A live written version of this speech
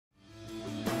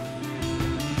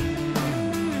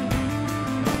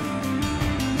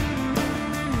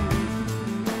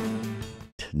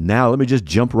Now, let me just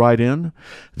jump right in.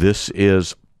 This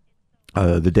is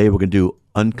the day we're going to do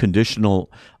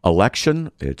Unconditional Election.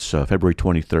 It's February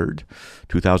 23rd,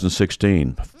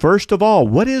 2016. First of all,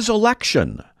 what is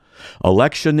election?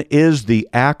 Election is the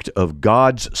act of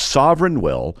God's sovereign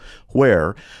will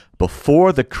where,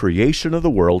 before the creation of the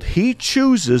world, He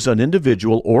chooses an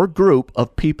individual or group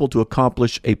of people to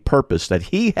accomplish a purpose that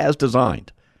He has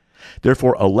designed.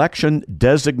 Therefore, election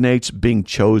designates being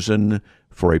chosen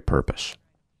for a purpose.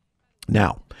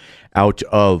 Now, out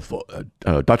of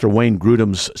Dr. Wayne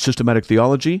Grudem's Systematic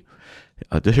Theology,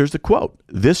 here's the quote.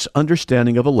 This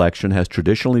understanding of election has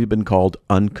traditionally been called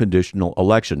unconditional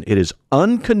election. It is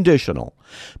unconditional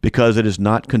because it is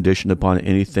not conditioned upon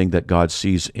anything that God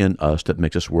sees in us that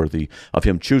makes us worthy of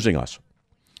Him choosing us.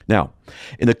 Now,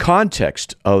 in the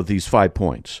context of these 5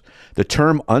 points, the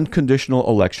term unconditional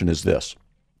election is this.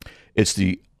 It's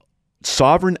the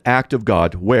sovereign act of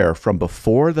God where, from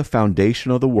before the foundation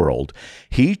of the world,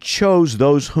 He chose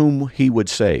those whom He would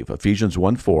save. Ephesians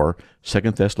 1:4,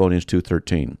 2 Thessalonians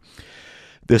 2:13.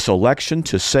 This election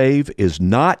to save is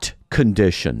not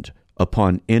conditioned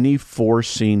upon any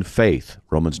foreseen faith,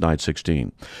 Romans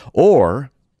 9:16,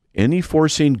 or any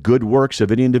foreseen good works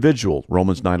of any individual,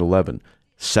 Romans 9:11.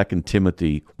 2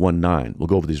 Timothy 1:9. We'll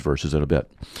go over these verses in a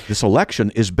bit. This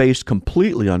election is based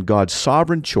completely on God's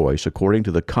sovereign choice according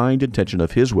to the kind intention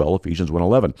of His will, Ephesians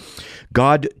 1:11.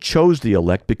 God chose the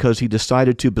elect because He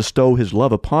decided to bestow His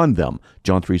love upon them,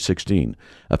 John 3:16,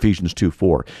 Ephesians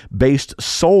 2:4, based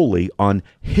solely on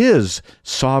His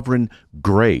sovereign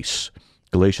grace,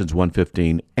 Galatians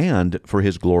 1:15, and for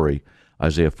His glory,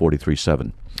 Isaiah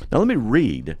 43:7. Now let me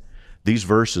read these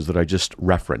verses that I just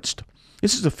referenced.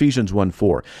 This is Ephesians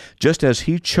 1:4. Just as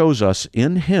He chose us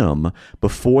in Him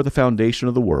before the foundation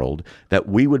of the world, that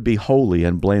we would be holy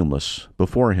and blameless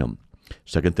before Him.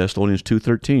 2 Thessalonians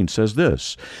 2:13 says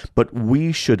this, but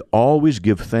we should always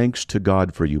give thanks to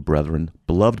God for you, brethren,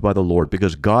 beloved by the Lord,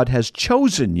 because God has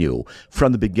chosen you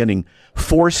from the beginning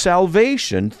for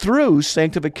salvation through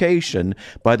sanctification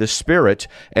by the Spirit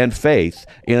and faith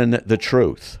in the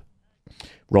truth.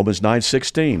 Romans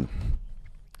 9:16.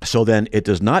 So then, it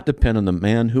does not depend on the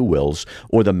man who wills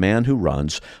or the man who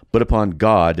runs, but upon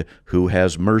God who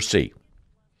has mercy.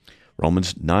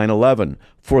 Romans 9:11.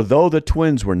 For though the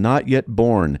twins were not yet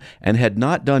born and had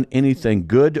not done anything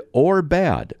good or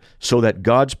bad, so that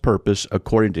God's purpose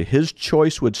according to His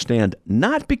choice would stand,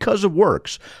 not because of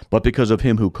works, but because of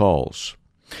Him who calls.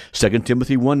 2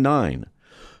 Timothy 1:9.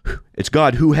 It's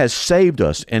God who has saved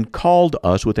us and called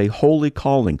us with a holy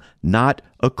calling, not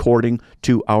according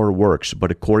to our works,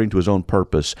 but according to His own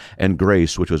purpose and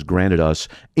grace, which was granted us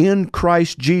in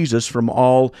Christ Jesus from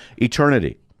all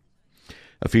eternity.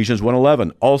 Ephesians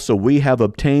 1:11, also we have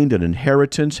obtained an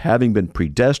inheritance, having been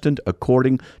predestined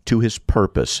according to His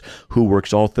purpose, who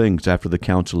works all things after the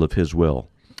counsel of His will.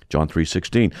 John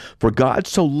 3:16, for God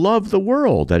so loved the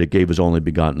world that He gave His only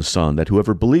begotten Son, that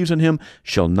whoever believes in Him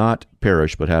shall not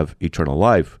perish but have eternal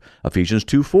life. Ephesians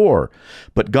 2:4,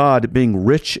 but God, being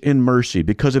rich in mercy,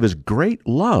 because of His great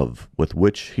love with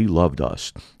which He loved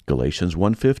us. Galatians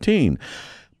 1:15,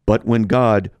 but when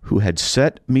God, who had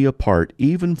set me apart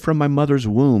even from my mother's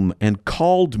womb and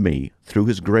called me through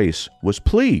His grace, was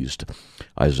pleased.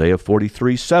 Isaiah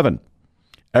 43:7,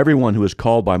 everyone who is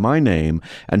called by my name,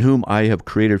 and whom I have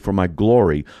created for my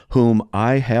glory, whom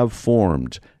I have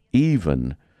formed,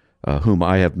 even whom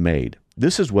I have made.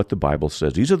 This is what the Bible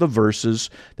says. These are the verses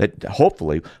that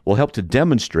hopefully will help to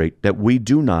demonstrate that we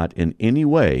do not in any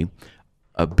way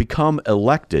become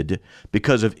elected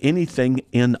because of anything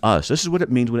in us. This is what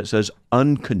it means when it says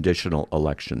unconditional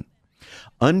election.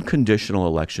 Unconditional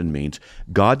election means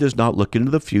God does not look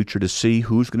into the future to see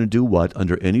who's going to do what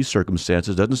under any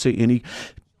circumstances, doesn't see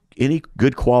any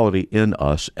good quality in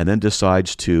us, and then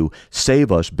decides to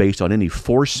save us based on any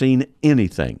foreseen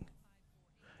anything.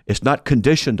 It's not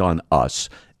conditioned on us.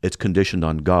 It's conditioned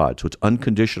on God. So it's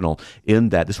unconditional in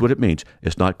that. This is what it means.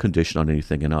 It's not conditioned on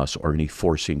anything in us or any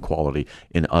foreseen quality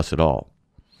in us at all.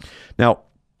 Now,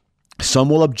 some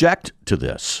will object to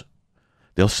this.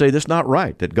 They'll say this is not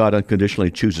right, that God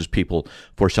unconditionally chooses people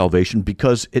for salvation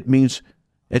because it means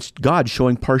it's God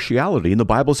showing partiality. And the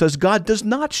Bible says God does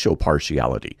not show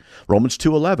partiality. Romans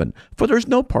 2:11, for there's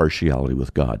no partiality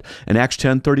with God. And Acts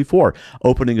 10:34,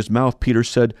 opening His mouth, Peter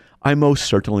said, I most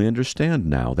certainly understand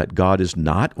now that God is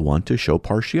not one to show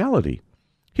partiality.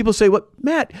 People say, well,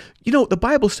 Matt, the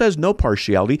Bible says no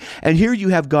partiality, and here you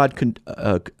have God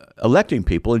electing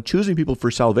people and choosing people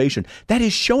for salvation. That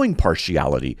is showing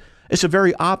partiality. It's the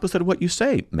very opposite of what you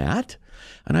say, Matt.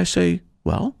 And I say,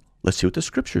 well, let's see what the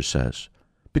Scripture says.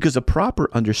 Because the proper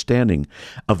understanding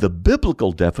of the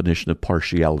biblical definition of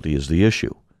partiality is the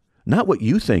issue. not what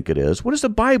you think it is. What does the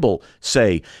Bible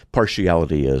say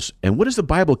partiality is? And what does the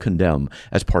Bible condemn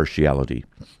as partiality?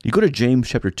 You go to James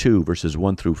chapter 2, verses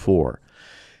 1 through 4.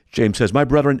 James says, "My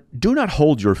brethren, do not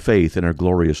hold your faith in our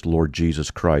glorious Lord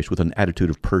Jesus Christ with an attitude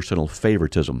of personal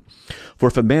favoritism. For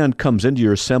if a man comes into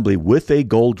your assembly with a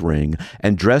gold ring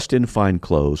and dressed in fine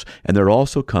clothes, and there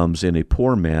also comes in a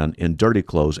poor man in dirty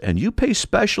clothes, and you pay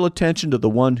special attention to the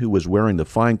one who is wearing the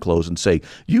fine clothes and say,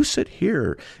 'You sit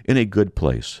here in a good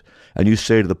place,' and you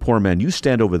say to the poor man, 'You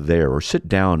stand over there,' or 'Sit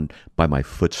down by my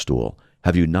footstool,'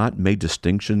 have you not made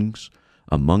distinctions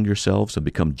among yourselves and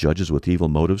become judges with evil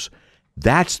motives?"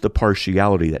 That's the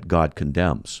partiality that God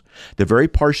condemns. The very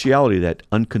partiality that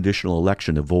unconditional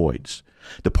election avoids.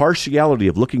 The partiality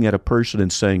of looking at a person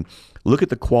and saying, look at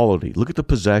the quality, look at the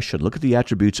possession, look at the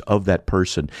attributes of that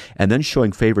person, and then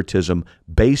showing favoritism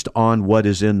based on what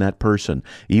is in that person.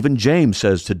 Even James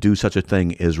says to do such a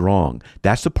thing is wrong.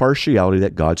 That's the partiality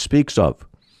that God speaks of.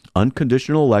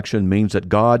 Unconditional election means that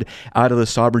God, out of the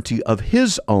sovereignty of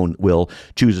His own will,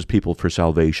 chooses people for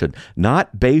salvation,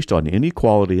 not based on any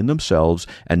quality in themselves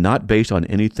and not based on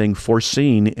anything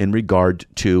foreseen in regard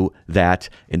to that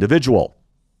individual.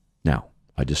 Now,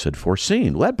 I just said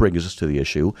foreseen. Well, that brings us to the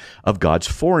issue of God's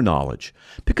foreknowledge.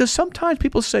 Because sometimes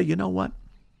people say, you know what?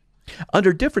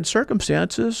 Under different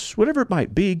circumstances, whatever it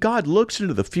might be, God looks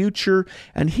into the future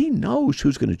and He knows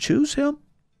who's going to choose Him.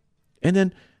 And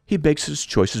then He makes His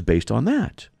choices based on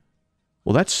that.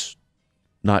 Well, that's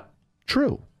not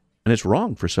true, and it's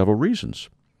wrong for several reasons.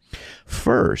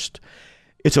 First,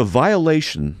 it's a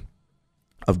violation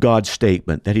of God's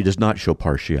statement that He does not show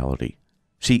partiality.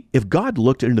 See, if God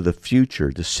looked into the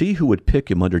future to see who would pick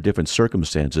Him under different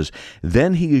circumstances,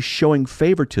 then He is showing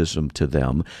favoritism to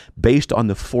them based on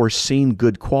the foreseen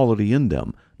good quality in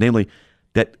them, namely,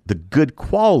 that the good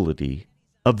quality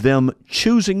of them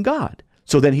choosing God.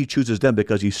 So then He chooses them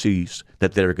because He sees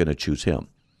that they're going to choose Him.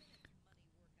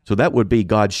 So that would be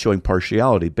God showing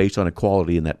partiality based on a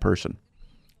quality in that person.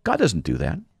 God doesn't do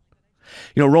that.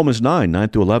 You know, Romans 9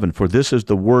 through 11, "For this is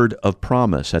the word of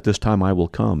promise. At this time I will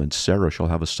come, and Sarah shall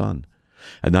have a son.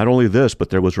 And not only this, but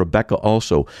there was Rebekah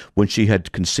also, when she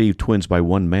had conceived twins by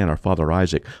one man, our father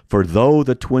Isaac. For though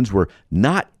the twins were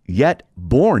not yet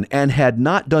born and had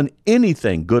not done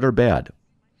anything good or bad,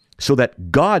 so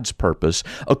that God's purpose,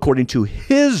 according to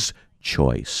His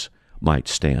choice, might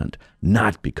stand,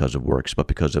 not because of works, but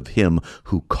because of Him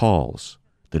who calls."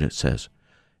 Then it says,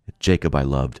 "Jacob I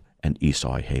loved, and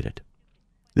Esau I hated."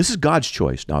 This is God's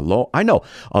choice. Now, I know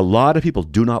a lot of people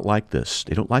do not like this.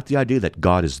 They don't like the idea that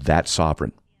God is that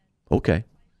sovereign. Okay.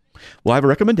 Well, I have a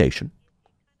recommendation.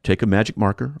 Take a magic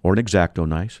marker or an X-Acto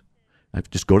knife.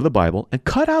 Just go to the Bible and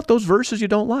cut out those verses you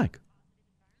don't like.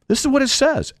 This is what it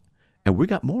says. And we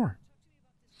got more.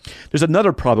 There's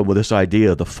another problem with this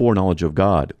idea of the foreknowledge of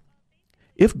God.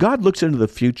 If God looks into the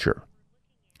future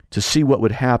to see what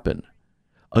would happen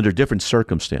under different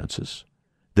circumstances,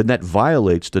 then that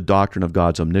violates the doctrine of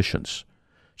God's omniscience.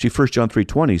 See, 1 John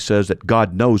 3:20 says that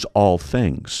God knows all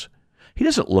things. He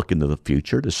doesn't look into the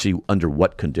future to see under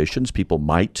what conditions people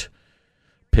might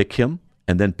pick Him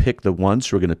and then pick the ones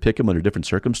who are going to pick Him under different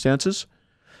circumstances.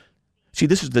 See,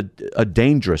 this is a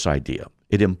dangerous idea.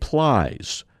 It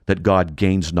implies that God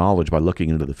gains knowledge by looking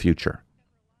into the future.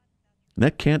 And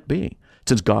that can't be.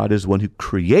 Since God is the one who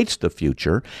creates the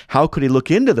future, how could He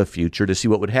look into the future to see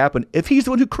what would happen if He's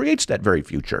the one who creates that very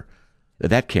future?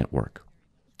 That can't work.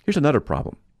 Here's another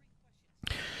problem.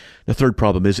 The third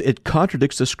problem is it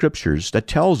contradicts the Scriptures that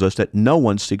tells us that no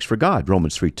one seeks for God,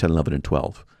 Romans 3:10, 11, and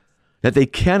 12. That they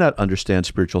cannot understand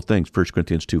spiritual things, 1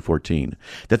 Corinthians 2:14.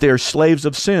 That they are slaves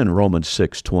of sin, Romans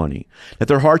 6:20. That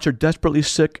their hearts are desperately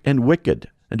sick and wicked,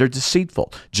 and they're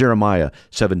deceitful, Jeremiah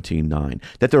 17:9.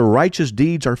 That their righteous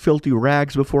deeds are filthy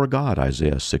rags before God,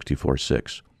 Isaiah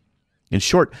 64:6. In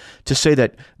short, to say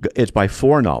that it's by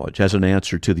foreknowledge as an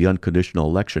answer to the unconditional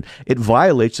election, it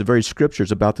violates the very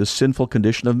Scriptures about the sinful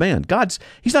condition of man.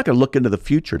 He's not going to look into the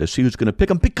future to see who's going to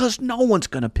pick Him, because no one's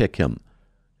going to pick Him.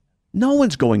 No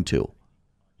one's going to.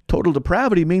 Total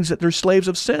depravity means that they're slaves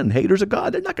of sin, haters of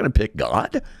God. They're not going to pick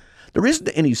God. There isn't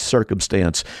any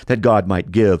circumstance that God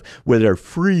might give where their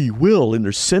free will in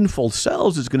their sinful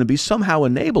selves is going to be somehow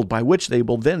enabled by which they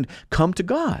will then come to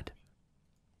God.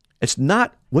 It's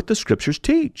not what the Scriptures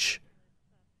teach.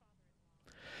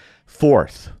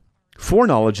 Fourth,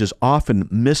 foreknowledge is often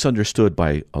misunderstood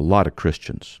by a lot of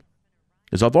Christians.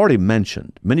 As I've already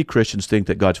mentioned, many Christians think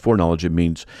that God's foreknowledge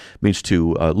means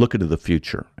to look into the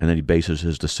future, and then He bases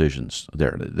His decisions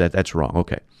there. That's wrong.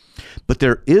 Okay. But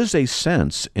there is a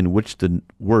sense in which the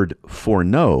word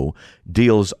foreknow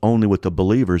deals only with the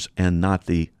believers and not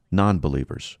the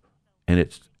non-believers. And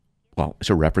it's Well, it's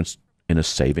a reference in a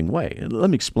saving way. And let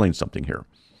me explain something here.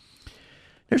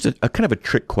 There's a kind of a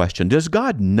trick question. Does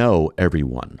God know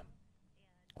everyone?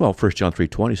 Well, 1 John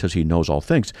 3:20 says he knows all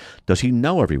things. Does he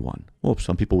know everyone? Well,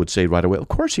 some people would say right away, of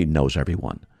course he knows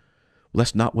everyone. Well,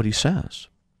 that's not what he says.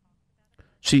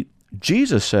 See,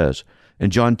 Jesus says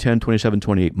in John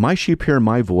 10:27-28, my sheep hear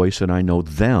my voice, and I know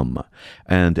them,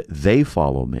 and they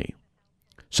follow me.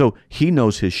 So he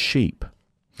knows his sheep.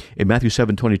 In Matthew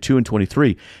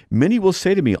 7:22-23, many will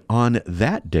say to me on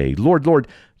that day, Lord, Lord,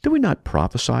 did we not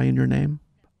prophesy in your name?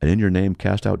 And in your name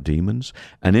cast out demons,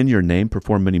 and in your name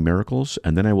perform many miracles?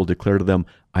 And then I will declare to them,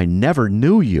 I never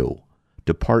knew you.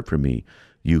 Depart from me,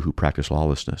 you who practice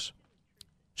lawlessness.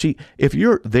 See, if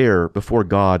you're there before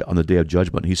God on the day of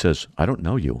judgment, he says, I don't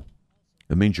know you.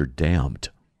 It means you're damned.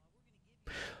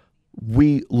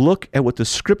 We look at what the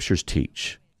Scriptures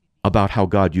teach about how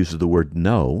God uses the word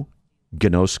know,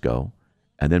 gnosko,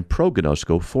 and then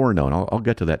prognosko, foreknow. And I'll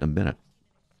get to that in a minute.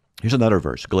 Here's another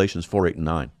verse, Galatians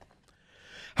 4:8-9.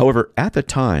 However, at the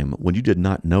time when you did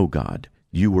not know God,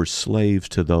 you were slaves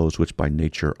to those which by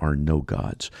nature are no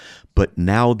gods. But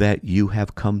now that you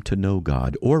have come to know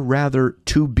God, or rather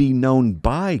to be known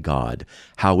by God,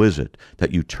 how is it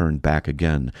that you turn back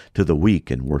again to the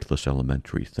weak and worthless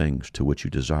elementary things to which you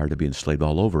desire to be enslaved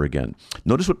all over again?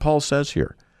 Notice what Paul says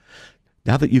here.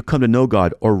 Now that you come to know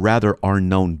God, or rather are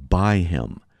known by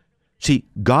him. See,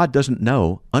 God doesn't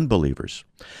know unbelievers.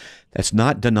 That's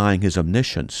not denying his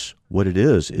omniscience. What it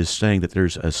is saying that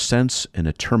there's a sense and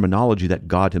a terminology that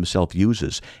God himself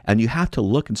uses, and you have to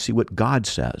look and see what God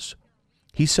says.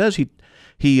 He says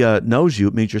he knows you,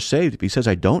 it means you're saved. If he says,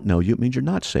 I don't know you, it means you're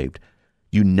not saved.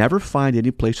 You never find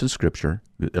any place in Scripture,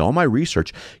 in all my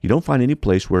research, you don't find any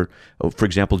place where, for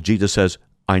example, Jesus says,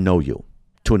 I know you,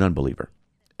 to an unbeliever,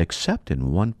 except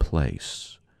in one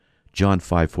place, John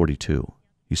 5:42.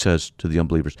 He says to the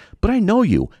unbelievers, but I know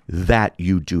you, that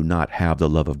you do not have the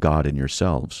love of God in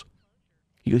yourselves.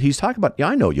 He's talking about, yeah,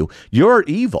 I know you. You're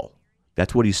evil.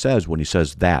 That's what he says when he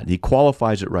says that. He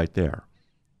qualifies it right there.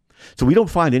 So we don't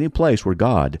find any place where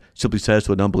God simply says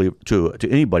to an unbeliever, to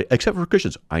anybody, except for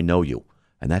Christians, I know you.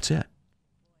 And that's it.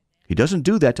 He doesn't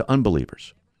do that to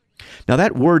unbelievers. Now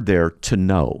that word there, to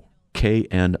know,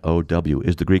 K-N-O-W,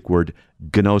 is the Greek word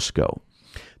gnosko.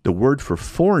 The word for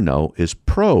foreknow is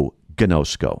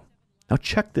prognosko. Now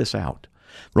check this out.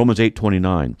 Romans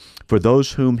 8:29, for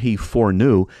those whom he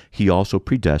foreknew, he also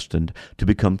predestined to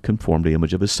become conformed to the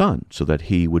image of his Son, so that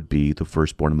he would be the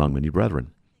firstborn among many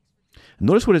brethren. And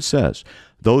notice what it says.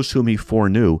 Those whom he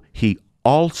foreknew, he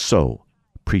also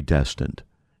predestined.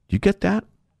 Do you get that?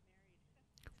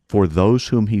 For those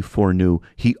whom he foreknew,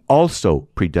 he also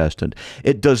predestined.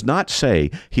 It does not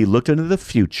say he looked into the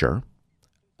future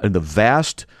and the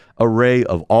vast array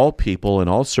of all people and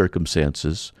all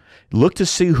circumstances, look to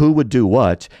see who would do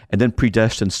what, and then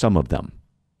predestine some of them.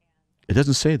 It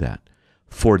doesn't say that.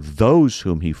 For those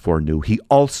whom he foreknew, he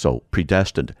also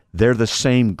predestined. They're the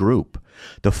same group.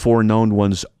 The foreknown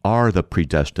ones are the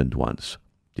predestined ones.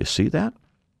 Do you see that?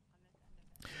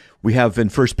 We have in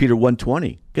 1 Peter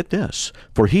 1:20, get this,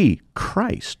 for he,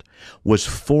 Christ, was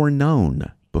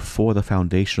foreknown before the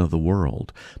foundation of the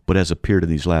world, but has appeared in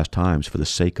these last times for the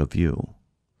sake of you.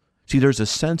 See, there's a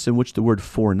sense in which the word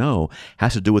foreknow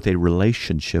has to do with a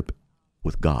relationship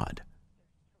with God.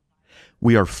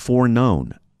 We are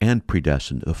foreknown and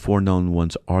predestined. The foreknown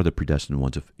ones are the predestined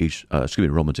ones of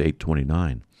Romans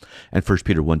 8:29. And 1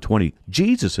 Peter 1:20,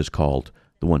 Jesus is called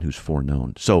the one who's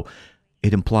foreknown. So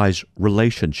it implies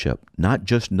relationship, not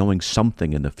just knowing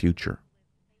something in the future.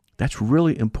 That's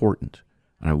really important.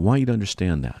 And I want you to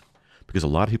understand that, because a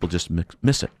lot of people just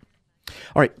miss it.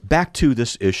 All right, back to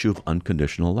this issue of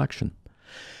unconditional election.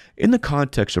 In the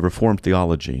context of Reformed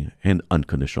theology and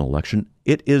unconditional election,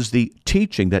 it is the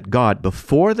teaching that God,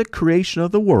 before the creation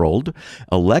of the world,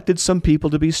 elected some people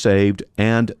to be saved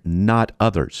and not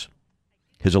others.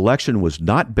 His election was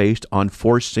not based on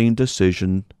foreseen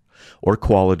decision or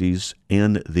qualities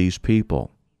in these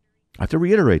people. I have to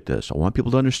reiterate this. I want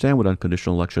people to understand what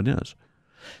unconditional election is.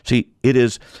 See, it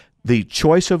is the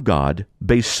choice of God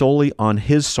based solely on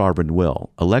his sovereign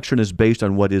will. Election is based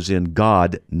on what is in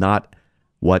God, not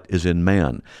what is in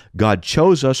man. God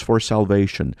chose us for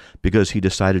salvation because he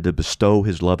decided to bestow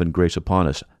his love and grace upon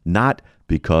us, not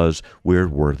because we're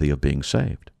worthy of being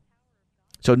saved.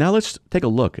 So now let's take a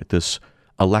look at this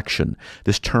election,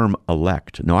 this term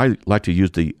elect. Now, I like to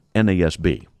use the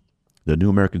NASB, the New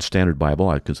American Standard Bible.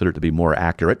 I consider it to be more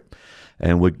accurate,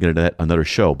 and we'll get into that another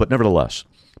show. But nevertheless,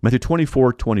 Matthew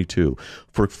 24:22,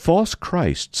 for false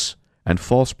Christs and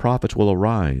false prophets will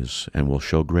arise and will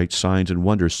show great signs and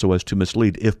wonders so as to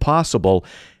mislead, if possible,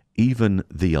 even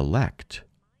the elect.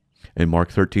 In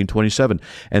Mark 13:27,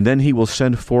 and then he will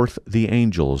send forth the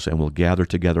angels and will gather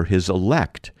together his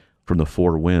elect from the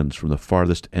four winds, from the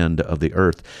farthest end of the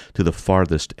earth to the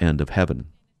farthest end of heaven.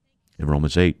 In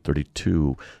Romans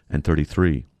 8:32 and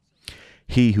 33,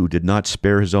 he who did not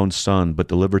spare his own son, but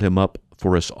delivered him up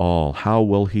for us all, how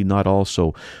will he not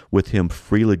also with him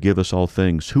freely give us all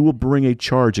things? Who will bring a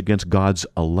charge against God's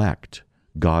elect?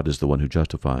 God is the one who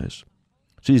justifies.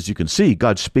 See, as you can see,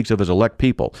 God speaks of his elect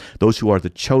people, those who are the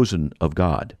chosen of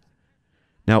God.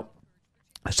 Now,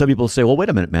 some people say, well, wait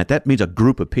a minute, Matt, that means a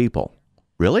group of people.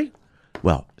 Really?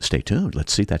 Well, stay tuned.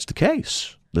 Let's see if that's the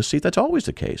case. Let's see if that's always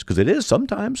the case, because it is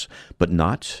sometimes, but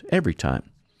not every time.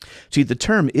 See, the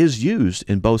term is used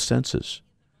in both senses,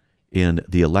 in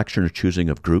the election or choosing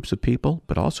of groups of people,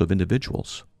 but also of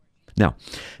individuals. Now,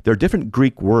 there are different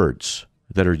Greek words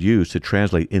that are used to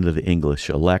translate into the English: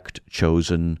 elect,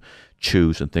 chosen,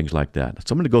 choose, and things like that.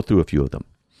 So I'm going to go through a few of them.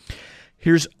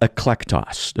 Here's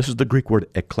eklektos. This is the Greek word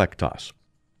eklektos.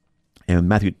 In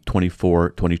Matthew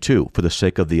 24:22, for the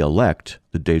sake of the elect,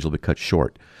 the days will be cut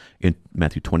short. In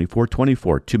Matthew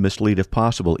 24:24, to mislead, if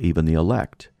possible, even the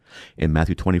elect. In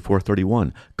Matthew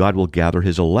 24:31, God will gather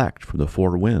his elect from the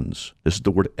four winds. This is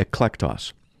the word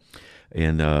eklektos.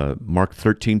 In Mark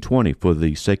 13:20, for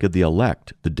the sake of the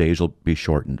elect, the days will be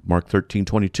shortened. Mark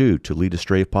 13:22, to lead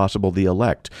astray, if possible, the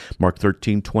elect. Mark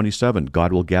 13:27,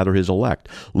 God will gather his elect.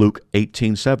 Luke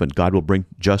 18:7, God will bring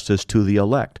justice to the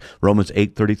elect. Romans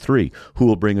 8:33, who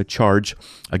will bring a charge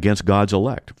against God's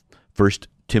elect. 1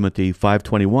 Timothy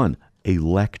 5:21,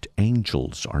 elect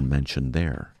angels are mentioned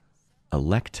there.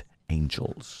 Elect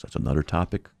angels. That's another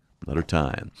topic, another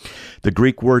time. The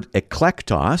Greek word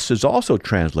eklektos is also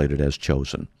translated as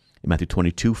chosen. In Matthew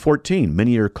 22:14,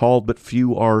 many are called, but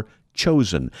few are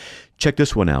chosen. Check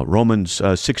this one out. Romans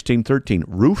 16:13,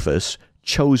 Rufus,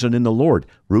 chosen in the Lord.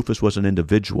 Rufus was an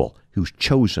individual who's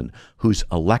chosen, who's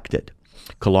elected.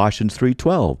 Colossians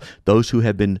 3:12, those who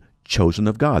have been chosen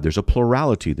of God. There's a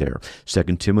plurality there.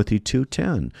 2 Timothy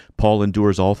 2:10, Paul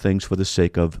endures all things for the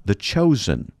sake of the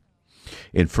chosen.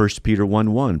 In 1 Peter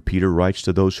 1:1, Peter writes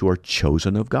to those who are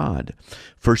chosen of God.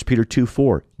 1 Peter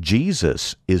 2:4,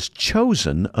 Jesus is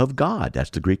chosen of God. That's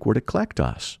the Greek word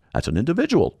eklektos. That's an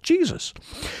individual, Jesus.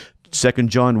 2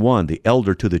 John 1, the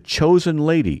elder to the chosen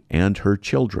lady and her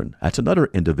children. That's another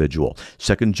individual.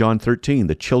 2 John 13,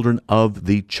 the children of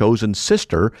the chosen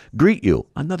sister greet you.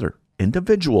 Another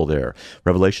individual there.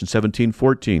 Revelation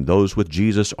 17:14, those with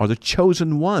Jesus are the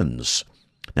chosen ones.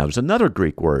 Now, there's another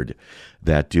Greek word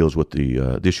that deals with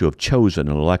the issue of chosen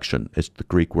and election. It's the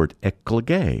Greek word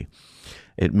eklege.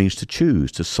 It means to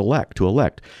choose, to select, to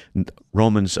elect.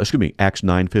 Acts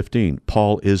 9:15.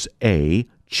 Paul is a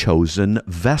chosen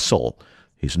vessel.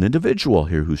 He's an individual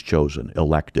here who's chosen,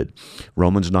 elected.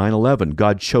 Romans 9:11.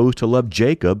 God chose to love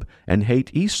Jacob and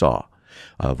hate Esau.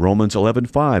 Romans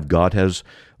 11:5. God has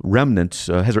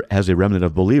has a remnant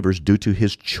of believers due to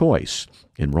his choice.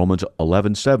 In Romans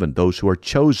 11:7, those who are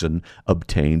chosen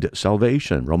obtained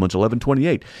salvation. Romans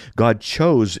 11:28, God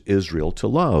chose Israel to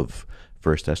love.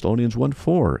 1 Thessalonians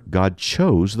 1:4, God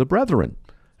chose the brethren.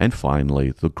 And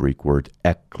finally, the Greek word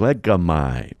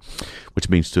eklegamai, which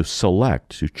means to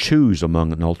select, to choose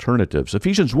among alternatives.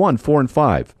 Ephesians 1:4 and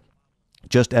 5.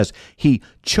 Just as he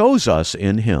chose us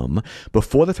in him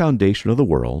before the foundation of the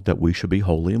world, that we should be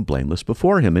holy and blameless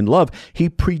before him. In love, he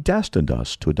predestined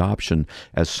us to adoption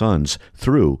as sons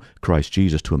through Christ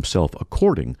Jesus to himself,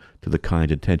 according to the kind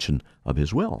intention of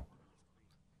his will.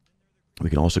 We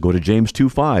can also go to James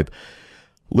 2:5.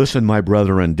 Listen, my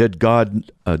brethren, did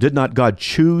not God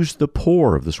choose the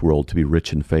poor of this world to be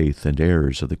rich in faith and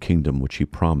heirs of the kingdom which he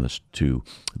promised to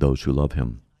those who love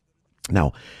him?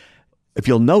 Now, if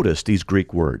you'll notice these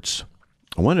Greek words,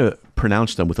 I want to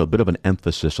pronounce them with a bit of an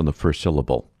emphasis on the first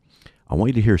syllable. I want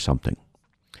you to hear something.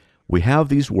 We have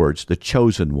these words, the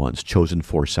chosen ones, chosen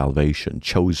for salvation,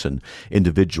 chosen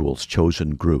individuals,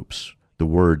 chosen groups. The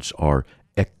words are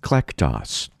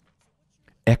eklektos,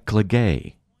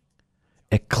 eklege,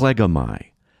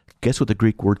 eklegamai. Guess what the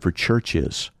Greek word for church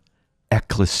is?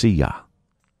 Ecclesia.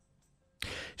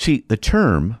 See, the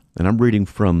term, and I'm reading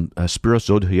from Spiros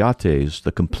Zodhiates,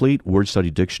 the complete word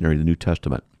study dictionary of the New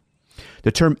Testament.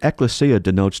 The term ecclesia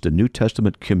denotes the New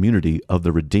Testament community of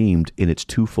the redeemed in its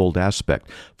twofold aspect.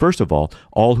 First of all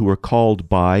who are called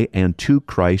by and to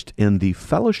Christ in the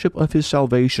fellowship of his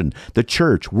salvation, the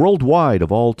church worldwide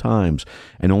of all times,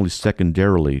 and only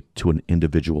secondarily to an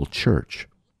individual church.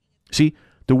 See,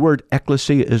 the word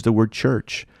ecclesia is the word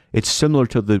church. It's similar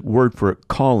to the word for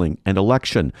calling and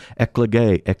election,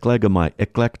 eklege, eklegamai,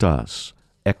 eklektos,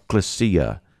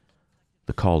 ecclesia,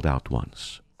 the called out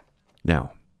ones.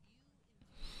 Now,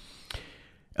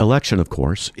 Election, of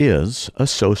course, is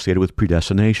associated with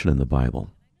predestination in the Bible.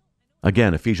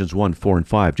 Again, Ephesians 1, 4, and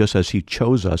 5, just as he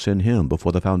chose us in him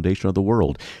before the foundation of the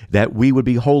world, that we would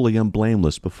be holy and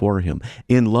blameless before him.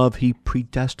 In love, he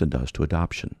predestined us to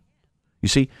adoption. You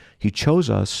see, he chose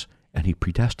us and he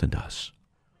predestined us.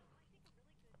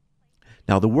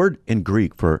 Now, the word in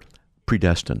Greek for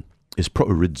predestined is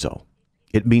proorizo.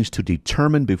 It means to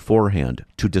determine beforehand,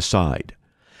 to decide.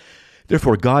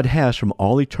 Therefore, God has from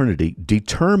all eternity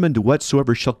determined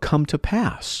whatsoever shall come to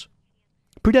pass.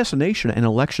 Predestination and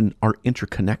election are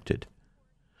interconnected.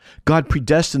 God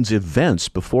predestines events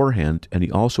beforehand, and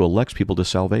he also elects people to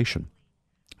salvation.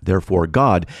 Therefore,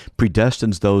 God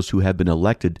predestines those who have been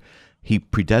elected. He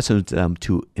predestines them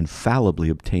to infallibly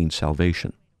obtain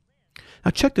salvation.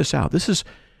 Now, check this out. This is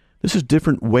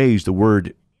different ways the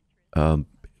word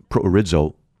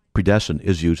proorizo, predestined,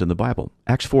 is used in the Bible.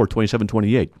 Acts 4, 27,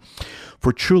 28.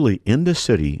 For truly in this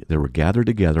city there were gathered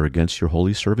together against your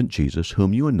holy servant Jesus,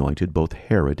 whom you anointed, both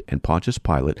Herod and Pontius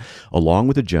Pilate, along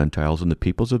with the Gentiles and the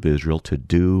peoples of Israel, to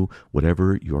do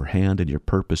whatever your hand and your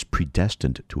purpose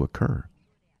predestined to occur.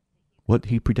 What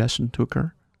he predestined to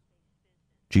occur?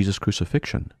 Jesus'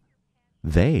 crucifixion.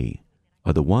 They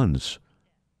are the ones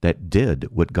that did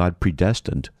what God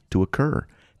predestined to occur.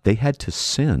 They had to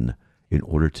sin in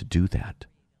order to do that.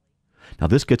 Now,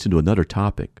 this gets into another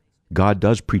topic. God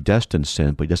does predestine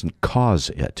sin, but he doesn't cause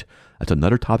it. That's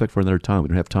another topic for another time. We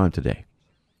don't have time today.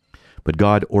 But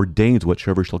God ordains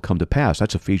whatsoever shall come to pass.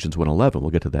 That's Ephesians 1:11.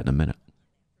 We'll get to that in a minute.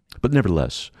 But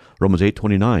nevertheless, Romans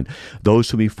 8:29, those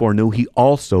whom he foreknew, he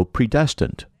also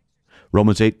predestined.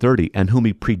 Romans 8:30, and whom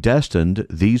he predestined,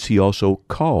 these he also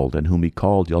called, and whom he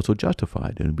called, he also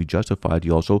justified, and whom he justified,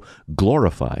 he also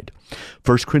glorified.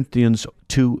 1 Corinthians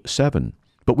 2:7,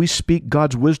 but we speak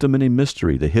God's wisdom in a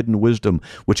mystery, the hidden wisdom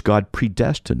which God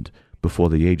predestined before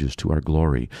the ages to our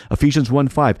glory. Ephesians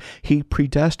 1:5, he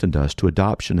predestined us to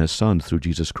adoption as sons through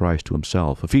Jesus Christ to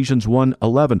himself. Ephesians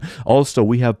 1:11, also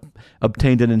we have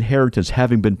obtained an inheritance,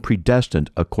 having been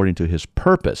predestined according to his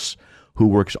purpose, who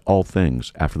works all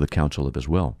things after the counsel of his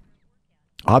will.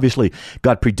 Obviously,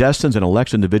 God predestines and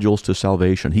elects individuals to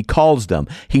salvation. He calls them.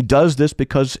 He does this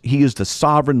because he is the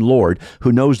sovereign Lord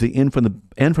who knows the end from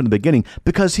the beginning,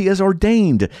 because he has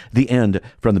ordained the end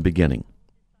from the beginning.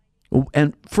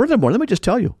 And furthermore, let me just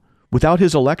tell you, without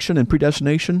his election and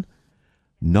predestination,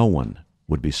 no one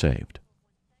would be saved.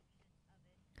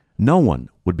 No one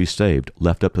would be saved,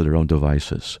 left up to their own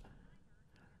devices.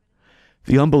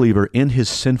 The unbeliever in his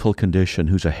sinful condition,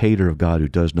 who's a hater of God, who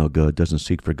does no good, doesn't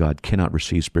seek for God, cannot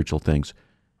receive spiritual things.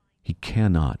 He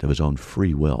cannot, of his own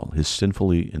free will, his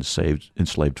sinfully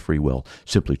enslaved free will,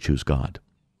 simply choose God.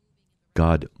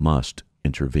 God must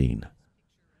intervene.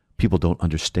 People don't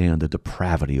understand the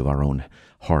depravity of our own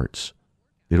hearts.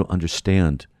 They don't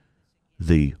understand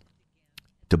the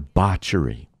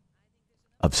debauchery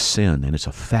of sin and its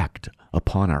effect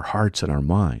upon our hearts and our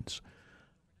minds.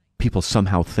 People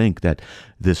somehow think that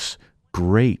this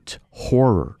great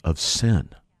horror of sin,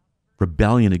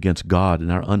 rebellion against God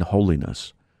and our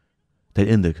unholiness, that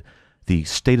in the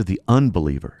state of the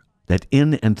unbeliever, that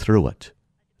in and through it,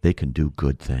 they can do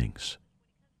good things.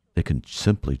 They can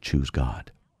simply choose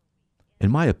God.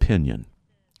 In my opinion,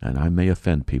 and I may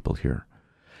offend people here,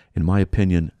 in my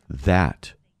opinion,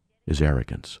 that is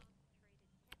arrogance.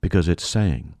 Because it's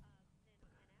saying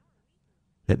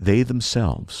that they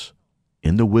themselves,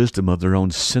 in the wisdom of their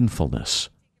own sinfulness,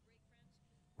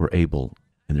 were able,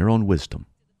 in their own wisdom,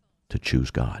 to choose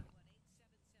God.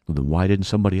 Well, then why didn't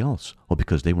somebody else? Well,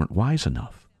 because they weren't wise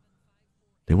enough.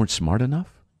 They weren't smart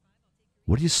enough?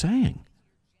 What are you saying?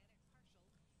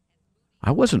 I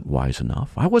wasn't wise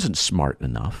enough. I wasn't smart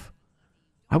enough.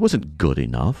 I wasn't good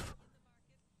enough.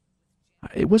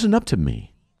 It wasn't up to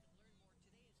me.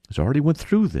 I already went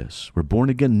through this. We're born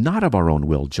again not of our own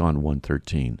will, John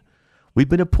 1:13. We've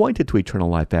been appointed to eternal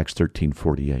life, Acts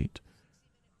 13:48.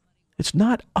 It's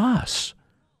not us.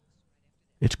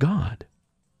 It's God.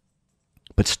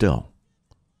 But still,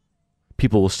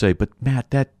 people will say, but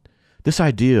Matt, this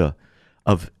idea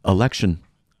of election,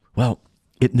 well,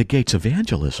 it negates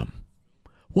evangelism.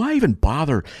 Why even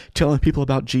bother telling people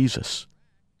about Jesus?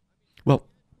 Well,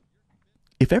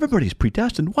 if everybody's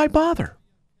predestined, why bother?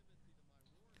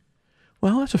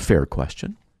 Well, that's a fair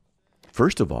question.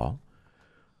 First of all,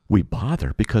 we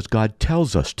bother because God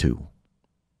tells us to.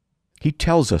 He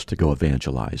tells us to go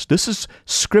evangelize. This is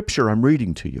Scripture I'm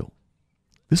reading to you.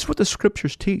 This is what the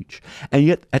Scriptures teach. And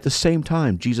yet, at the same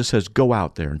time, Jesus says, go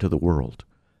out there into the world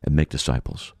and make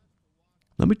disciples.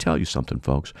 Let me tell you something,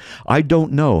 folks. I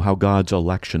don't know how God's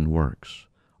election works.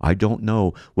 I don't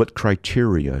know what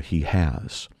criteria he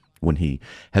has. when he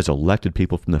has elected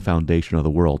people from the foundation of the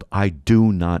world. I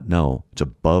do not know. It's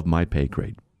above my pay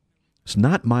grade. It's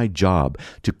not my job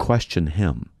to question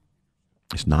him.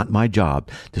 It's not my job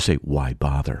to say, why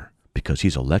bother? Because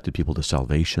he's elected people to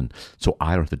salvation, so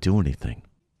I don't have to do anything.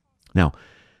 Now,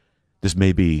 this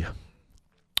may be,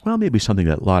 maybe something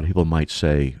that a lot of people might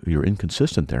say, you're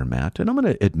inconsistent there, Matt, and I'm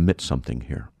going to admit something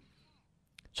here.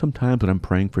 Sometimes when I'm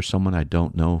praying for someone I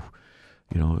don't know,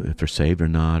 if they're saved or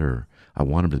not, or I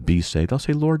want them to be saved, I'll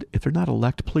say, Lord, if they're not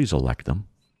elect, please elect them.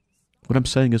 What I'm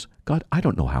saying is, God, I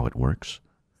don't know how it works,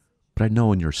 but I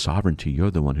know in your sovereignty,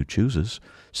 you're the one who chooses.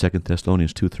 2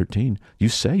 Thessalonians 2:13, you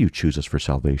say you choose us for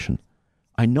salvation.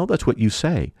 I know that's what you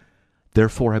say.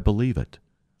 Therefore, I believe it.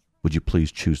 Would you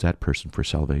please choose that person for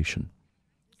salvation?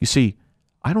 You see,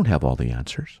 I don't have all the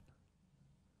answers,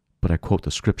 but I quote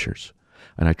the Scriptures,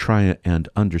 and I try and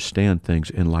understand things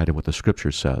in light of what the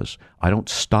Scripture says. I don't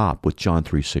stop with John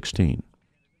 3:16.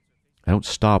 I don't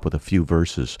stop with a few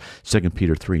verses. 2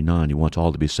 Peter 3:9, he wants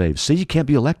all to be saved. See, you can't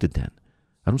be elected then.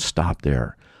 I don't stop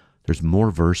there. There's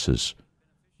more verses,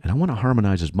 and I want to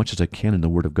harmonize as much as I can in the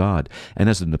Word of God. And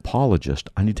as an apologist,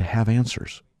 I need to have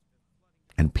answers.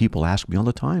 And people ask me all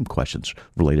the time questions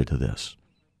related to this.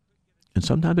 And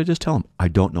sometimes I just tell them, I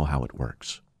don't know how it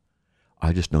works.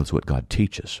 I just know it's what God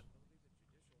teaches.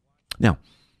 Now,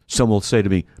 some will say to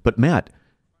me, but Matt,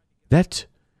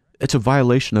 it's a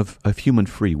violation of human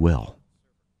free will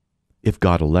if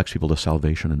God elects people to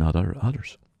salvation and not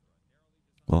others.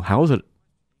 Well, how is it?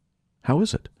 How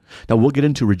is it? Now, we'll get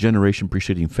into regeneration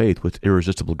preceding faith with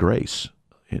irresistible grace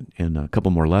in a couple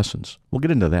more lessons. We'll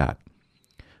get into that.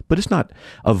 But it's not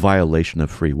a violation of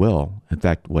free will. In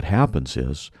fact, what happens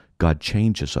is God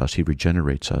changes us, he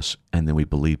regenerates us, and then we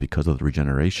believe because of the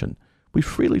regeneration. We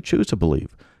freely choose to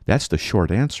believe. That's the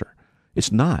short answer.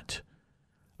 It's not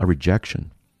a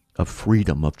rejection of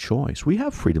freedom of choice. We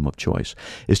have freedom of choice.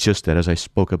 It's just that, as I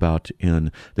spoke about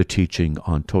in the teaching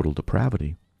on total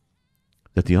depravity,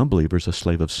 that the unbeliever is a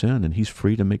slave of sin, and he's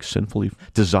free to make sinfully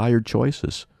desired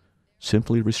choices,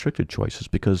 sinfully restricted choices,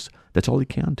 because that's all he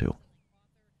can do.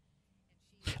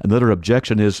 Another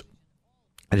objection is,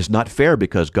 it is not fair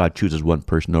because God chooses one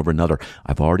person over another.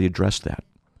 I've already addressed that.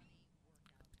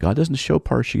 God doesn't show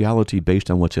partiality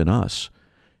based on what's in us.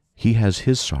 He has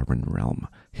his sovereign realm,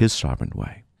 his sovereign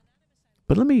way.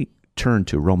 But let me turn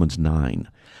to Romans 9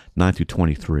 through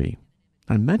 23.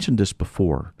 I mentioned this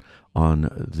before on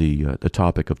the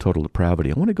topic of total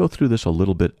depravity. I want to go through this a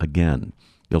little bit again.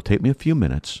 It'll take me a few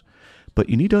minutes, but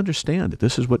you need to understand that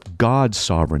this is what God's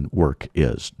sovereign work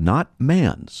is, not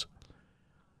man's.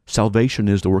 Salvation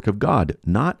is the work of God,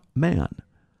 not man.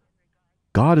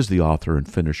 God is the author and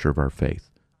finisher of our faith,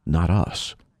 not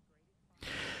us.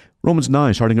 Romans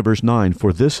 9, starting at verse 9,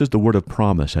 for this is the word of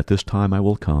promise, at this time I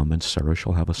will come, and Sarah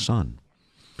shall have a son.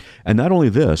 And not only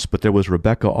this, but there was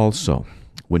Rebekah also,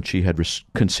 when she had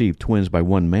conceived twins by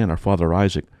one man, our father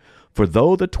Isaac. For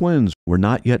though the twins were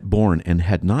not yet born and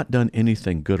had not done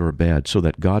anything good or bad, so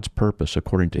that God's purpose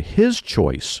according to his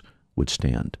choice would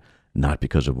stand, not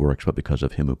because of works, but because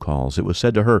of him who calls, it was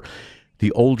said to her,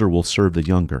 the older will serve the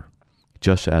younger,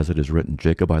 just as it is written,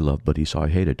 Jacob I loved, but Esau I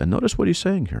hated. And notice what he's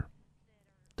saying here.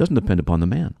 It doesn't depend upon the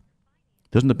man.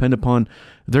 It doesn't depend upon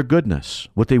their goodness,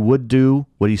 what they would do,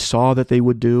 what he saw that they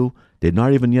would do. They're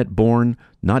not even yet born,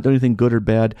 not done anything good or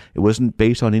bad. It wasn't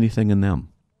based on anything in them.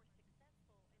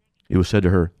 It was said to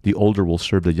her, the older will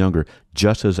serve the younger,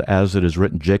 just as it is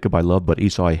written, Jacob I loved, but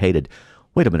Esau I hated.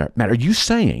 Wait a minute, Matt, are you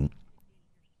saying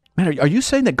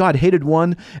that God hated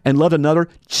one and loved another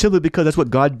simply because that's what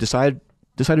God decided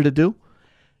to do?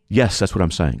 Yes, that's what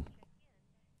I'm saying.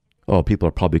 Oh, people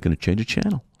are probably going to change the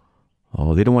channel.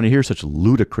 Oh, they don't want to hear such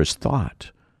ludicrous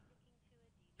thought.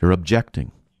 They're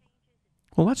objecting.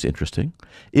 Well, that's interesting.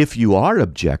 If you are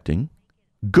objecting,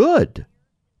 good.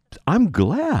 I'm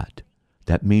glad.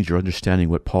 That means you're understanding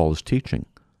what Paul is teaching,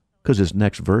 because his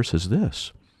next verse is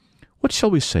this. What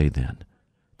shall we say then?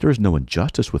 There is no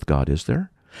injustice with God, is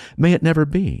there? May it never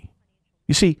be.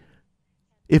 You see,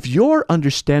 if you're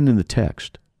understanding the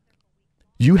text,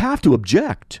 you have to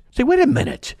object. Say, wait a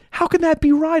minute. How can that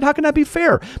be right? How can that be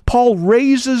fair? Paul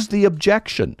raises the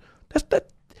objection. How's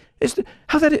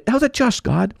that just,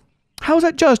 God? How is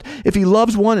that just if he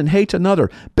loves one and hates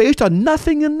another based on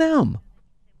nothing in them?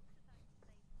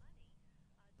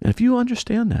 And if you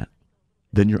understand that,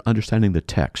 then you're understanding the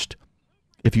text.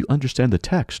 If you understand the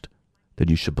text, then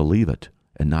you should believe it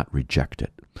and not reject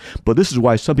it. But this is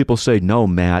why some people say, no,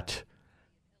 Matt,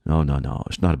 no,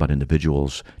 it's not about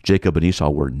individuals. Jacob and Esau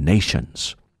were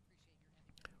nations.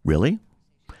 Really?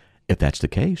 If that's the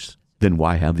case, then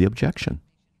why have the objection?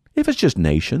 If it's just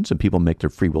nations and people make their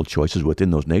free will choices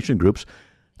within those nation groups,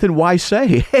 then why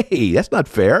say, hey, that's not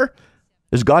fair?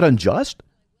 Is God unjust?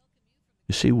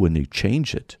 You see, when you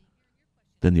change it,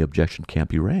 then the objection can't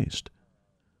be raised.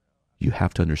 You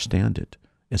have to understand it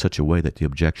in such a way that the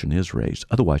objection is raised.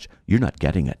 Otherwise, you're not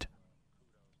getting it.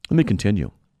 Let me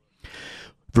continue.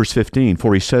 Verse 15,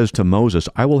 for he says to Moses,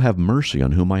 I will have mercy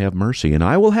on whom I have mercy, and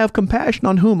I will have compassion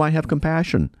on whom I have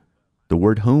compassion. The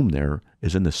word whom there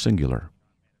is in the singular.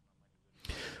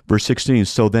 Verse 16,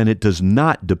 so then it does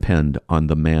not depend on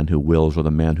the man who wills or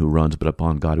the man who runs, but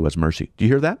upon God who has mercy. Do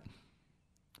you hear that?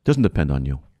 It doesn't depend on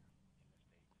you.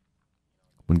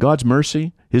 When God's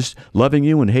mercy, his loving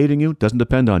you and hating you, doesn't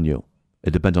depend on you.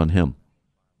 It depends on him.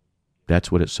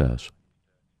 That's what it says.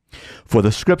 For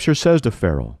the scripture says to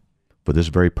Pharaoh, for this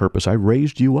very purpose I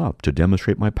raised you up, to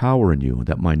demonstrate my power in you,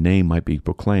 that my name might be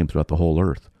proclaimed throughout the whole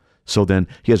earth. So then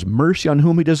he has mercy on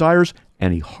whom he desires,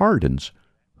 and he hardens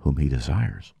whom he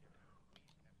desires.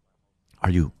 Are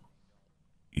you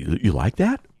like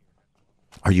that?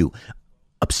 Are you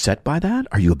upset by that?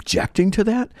 Are you objecting to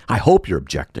that? I hope you're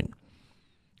objecting.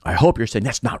 I hope you're saying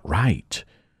that's not right.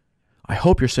 I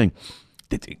hope you're saying,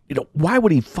 why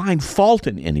would he find fault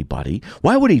in anybody?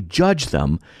 Why would he judge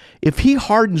them if he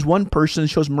hardens one person and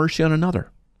shows mercy on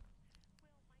another?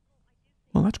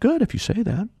 Well, that's good if you say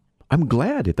that. I'm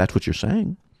glad if that's what you're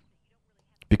saying.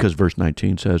 Because verse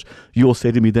 19 says, you will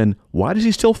say to me then, why does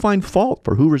he still find fault?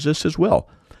 For who resists his will?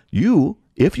 You,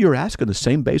 if you're asking the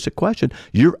same basic question,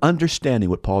 you're understanding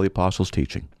what Paul the Apostle is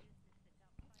teaching.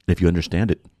 If you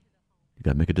understand it, you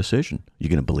got to make a decision. You're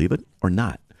going to believe it or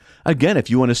not. Again, if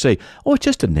you want to say, oh, it's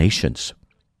just the nations.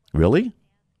 Really?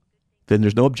 Then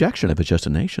there's no objection if it's just the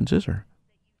nations, is there?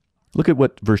 Look at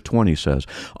what verse 20 says.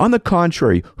 On the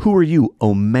contrary, who are you,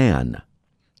 O man?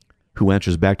 Who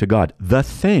answers back to God, the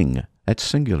thing. That's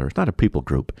singular. It's not a people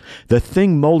group. The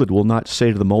thing molded will not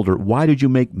say to the molder, why did you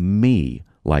make me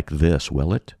like this,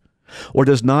 will it? Or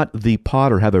does not the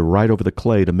potter have a right over the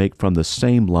clay to make from the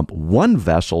same lump one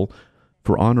vessel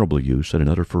for honorable use and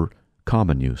another for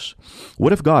common use?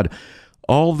 What if God,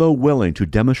 although willing to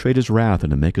demonstrate his wrath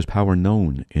and to make his power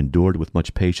known, endured with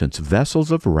much patience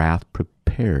vessels of wrath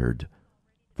prepared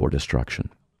for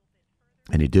destruction?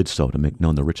 And he did so to make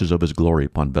known the riches of his glory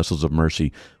upon vessels of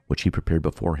mercy, which he prepared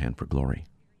beforehand for glory.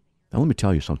 Now let me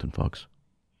tell you something, folks.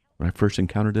 When I first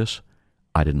encountered this,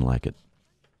 I didn't like it.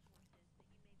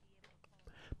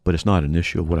 But it's not an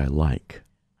issue of what I like.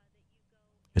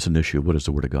 It's an issue of what does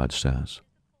the Word of God says.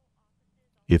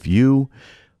 If you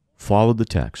follow the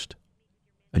text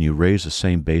and you raise the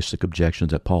same basic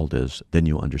objections that Paul does, then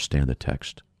you understand the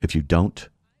text. If you don't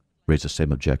raise the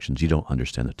same objections, you don't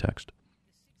understand the text.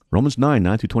 Romans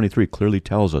 9 through 23 clearly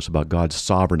tells us about God's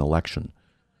sovereign election,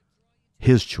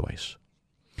 his choice.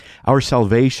 Our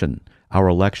salvation, our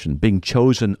election, being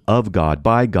chosen of God,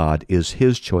 by God, is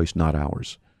his choice, not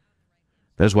ours.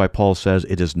 That is why Paul says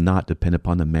it is not dependent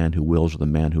upon the man who wills or the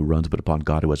man who runs, but upon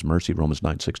God who has mercy, Romans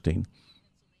 9:16.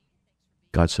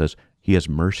 God says he has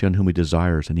mercy on whom he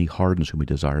desires, and he hardens whom he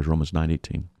desires, Romans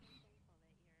 9:18.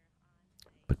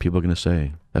 But people are going to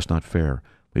say, that's not fair.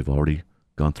 We've already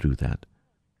gone through that.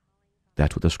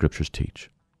 That's what the Scriptures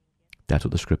teach. That's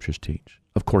what the Scriptures teach.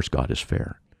 Of course God is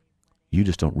fair. You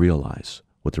just don't realize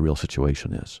what the real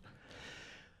situation is.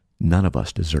 None of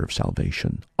us deserve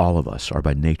salvation. All of us are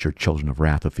by nature children of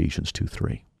wrath, Ephesians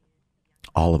 2:3.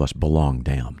 All of us belong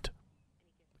damned.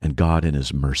 And God in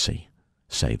his mercy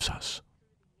saves us.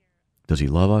 Does he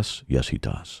love us? Yes, he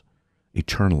does.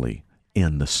 Eternally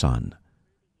in the Son.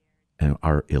 And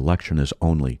our election is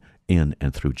only in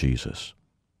and through Jesus.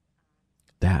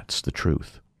 That's the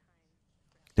truth.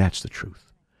 That's the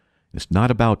truth. It's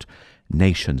not about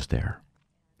nations there,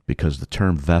 because the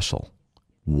term vessel,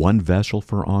 one vessel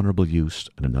for honorable use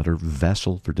and another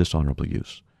vessel for dishonorable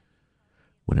use.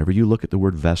 Whenever you look at the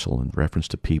word vessel in reference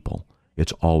to people,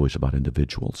 it's always about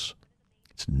individuals.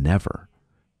 It's never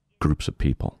groups of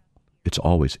people. It's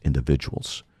always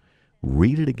individuals.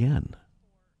 Read it again.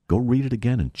 Go read it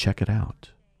again and check it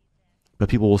out. But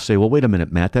people will say, well, wait a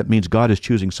minute, Matt, that means God is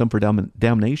choosing some for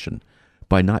damnation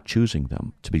by not choosing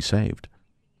them to be saved.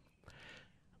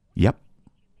 Yep.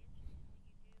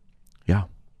 Yeah.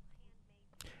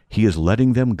 He is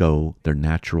letting them go their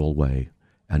natural way,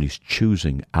 and he's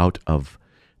choosing out of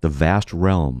the vast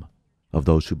realm of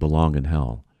those who belong in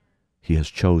hell. He has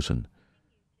chosen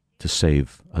to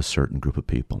save a certain group of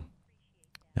people.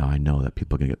 Now, I know that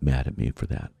people are going to get mad at me for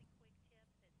that.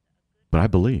 But I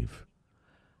believe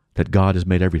that God has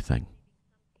made everything,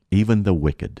 even the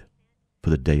wicked, for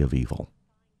the day of evil.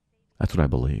 That's what I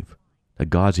believe, that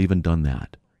God's even done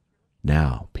that.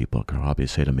 Now, people can probably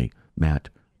say to me, Matt,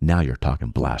 now you're talking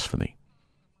blasphemy.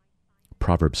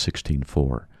 Proverbs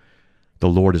 16:4 The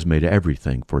Lord has made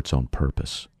everything for its own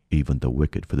purpose, even the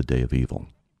wicked for the day of evil.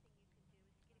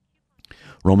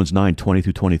 Romans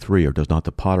 9:20-23, or does not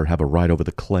the potter have a right over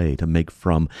the clay to make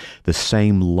from the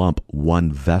same lump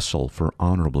one vessel for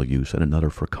honorable use and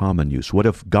another for common use? What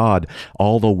if God,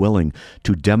 although willing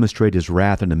to demonstrate his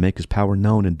wrath and to make his power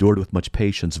known, endured with much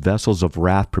patience vessels of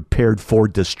wrath prepared for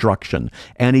destruction?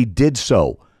 And he did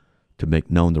so to make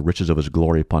known the riches of his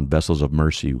glory upon vessels of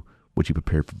mercy, which he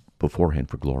prepared beforehand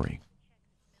for glory.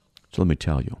 So let me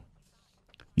tell you,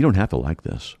 you don't have to like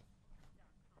this.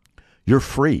 You're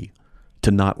free to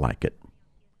not like it.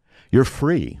 You're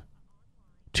free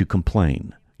to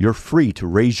complain. You're free to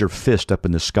raise your fist up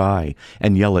in the sky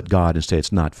and yell at God and say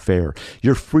it's not fair.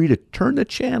 You're free to turn the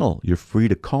channel. You're free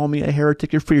to call me a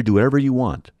heretic. You're free to do whatever you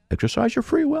want. Exercise your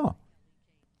free will.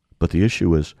 But the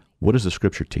issue is, what does the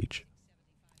Scripture teach?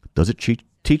 Does it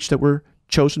teach that we're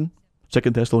chosen?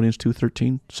 2 Thessalonians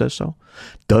 2:13 says so.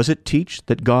 Does it teach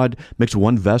that God makes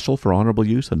one vessel for honorable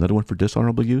use, another one for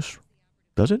dishonorable use?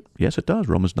 Does it? Yes, it does.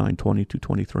 Romans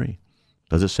 9:20-23.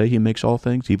 Does it say he makes all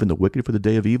things, even the wicked for the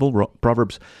day of evil?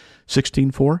 Proverbs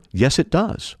 16:4. Yes, it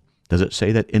does. Does it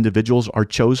say that individuals are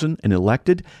chosen and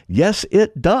elected? Yes,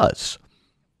 it does.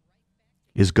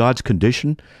 Is God's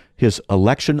condition, his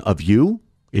election of you,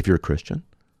 if you're a Christian,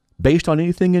 based on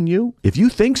anything in you? If you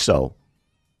think so,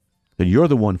 then you're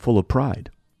the one full of pride.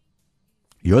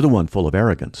 You're the one full of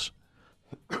arrogance.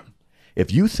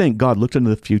 If you think God looked into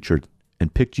the future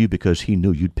and picked you because he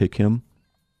knew you'd pick him,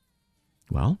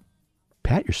 well,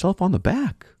 pat yourself on the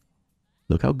back.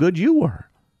 Look how good you were.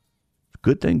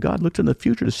 Good thing God looked in the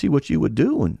future to see what you would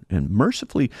do and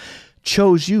mercifully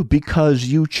chose you because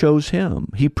you chose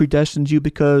him. He predestined you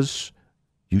because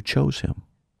you chose him.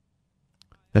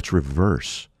 That's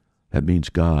reverse. That means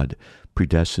God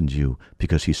predestined you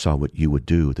because he saw what you would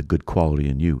do, the good quality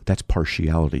in you. That's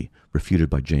partiality, refuted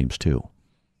by James 2.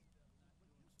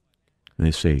 And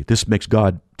they say, this makes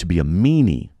God to be a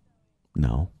meanie.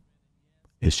 No,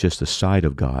 it's just a side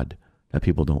of God that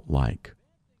people don't like.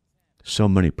 So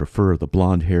many prefer the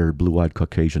blonde-haired, blue-eyed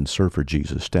Caucasian surfer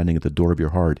Jesus standing at the door of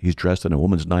your heart. He's dressed in a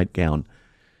woman's nightgown.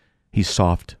 He's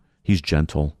soft, he's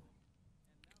gentle,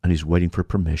 and he's waiting for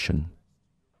permission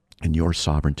and your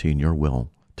sovereignty and your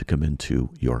will to come into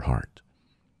your heart.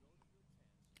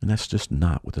 And that's just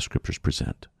not what the Scriptures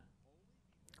present.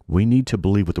 We need to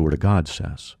believe what the Word of God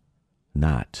says,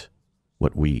 not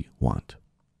what we want.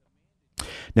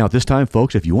 Now, at this time,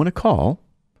 folks, if you want to call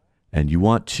and you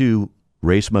want to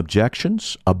raise some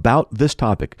objections about this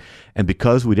topic, and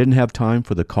because we didn't have time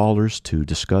for the callers to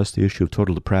discuss the issue of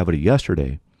total depravity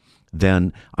yesterday,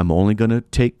 then I'm only going to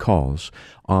take calls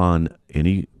on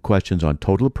any questions on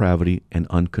total depravity and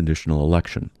unconditional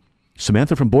election.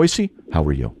 Samantha from Boise, how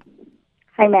are you?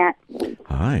 Hi, Matt.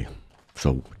 Hi.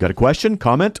 So, got a question,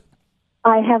 comment?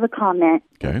 I have a comment.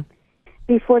 Okay.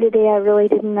 Before today, I really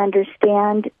didn't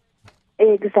understand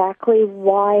exactly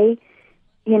why,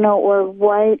 or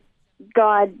what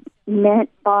God meant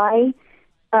by,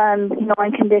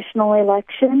 unconditional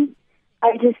election.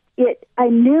 I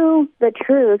knew the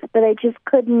truth, but I just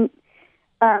couldn't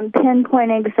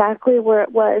pinpoint exactly where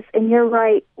it was. And you're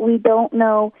right, we don't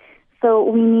know, so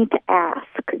we need to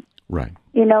ask. Right.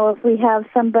 If we have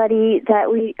somebody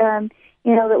that we,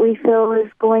 that we feel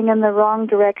is going in the wrong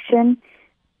direction,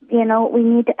 we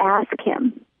need to ask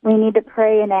him. We need to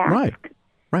pray and ask.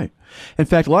 Right. In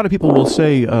fact, a lot of people will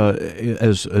say,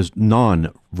 as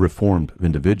non-reformed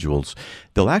individuals,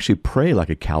 they'll actually pray like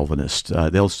a Calvinist.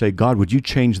 They'll say, God, would you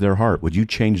change their heart? Would you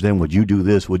change them? Would you do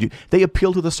this? Would you? They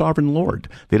appeal to the sovereign Lord.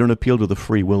 They don't appeal to the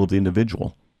free will of the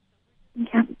individual.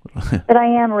 Yeah, but I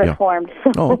am reformed.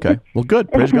 Yeah. Oh, okay. Well,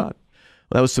 good. Praise God.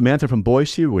 Well, that was Samantha from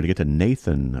Boise. We're going to get to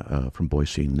Nathan from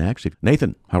Boise next.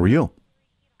 Nathan, how are you?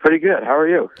 Pretty good. How are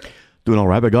you? Doing all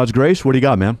right by God's grace. What do you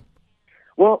got, man?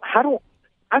 Well,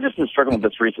 I've just been struggling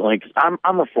with this recently because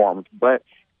I'm reformed, but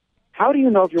how do you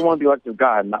know if you're one of the elect of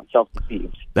God and not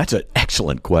self-deceived? That's an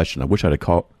excellent question. I wish I'd have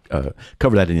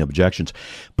covered that in the objections.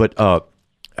 But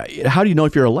how do you know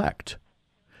if you're elect?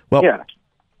 Well, yeah.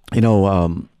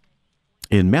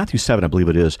 In Matthew 7, I believe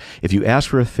it is, if you ask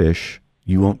for a fish,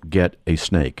 you won't get a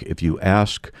snake. If you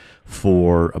ask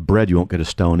for a bread, you won't get a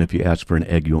stone. If you ask for an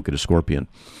egg, you won't get a scorpion.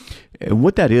 And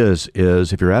what that is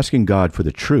if you're asking God for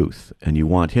the truth and you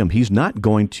want him, he's not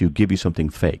going to give you something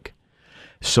fake.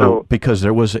 So, because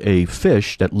there was a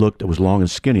fish that was long and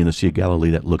skinny in the Sea of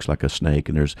Galilee that looks like a snake,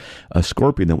 and there's a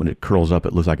scorpion that when it curls up,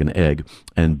 it looks like an egg,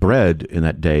 and bread in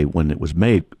that day when it was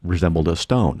made resembled a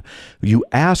stone. You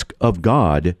ask of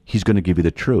God, he's going to give you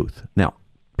the truth. Now,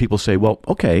 people say, well,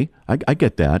 okay, I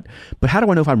get that, but how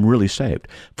do I know if I'm really saved?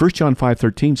 1 John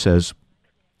 5:13 says,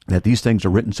 that these things are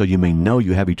written so you may know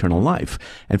you have eternal life.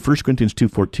 And 1 Corinthians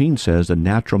 2:14 says the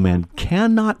natural man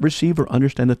cannot receive or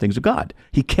understand the things of God.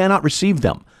 He cannot receive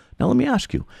them. Now let me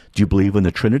ask you, do you believe in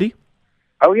the Trinity?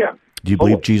 Oh, yeah. Do you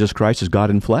believe Jesus Christ is God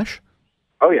in flesh?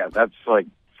 Oh, yeah. That's like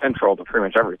central to pretty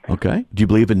much everything. Okay. Do you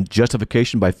believe in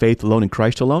justification by faith alone in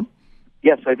Christ alone?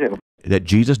 Yes, I do. That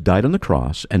Jesus died on the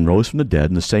cross and rose from the dead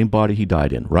in the same body he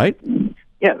died in, right?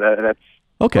 Yeah, that's...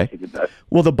 Okay.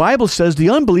 Well, the Bible says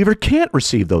the unbeliever can't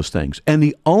receive those things. And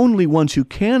the only ones who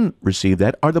can receive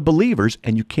that are the believers,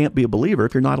 and you can't be a believer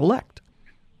if you're not elect.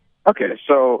 Okay,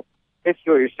 so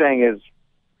basically what you're saying is,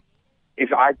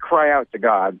 if I cry out to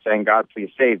God, saying, God, please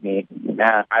save me, and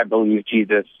I believe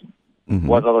Jesus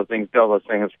was all those things, did all those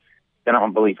things, then I'm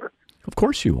a believer. Of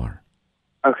course you are.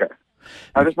 Okay.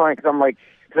 I just want, because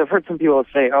I've heard some people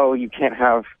say, oh, you can't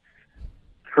have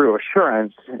true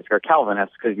assurance if you're a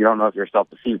Calvinist because you don't know if you're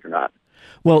self-deceived or not.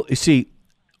 Well, you see,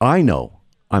 I know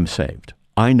I'm saved.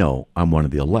 I know I'm one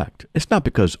of the elect. It's not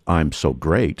because I'm so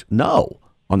great. No.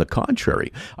 On the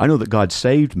contrary, I know that God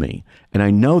saved me, and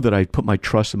I know that I put my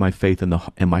trust and my faith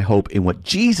and my hope in what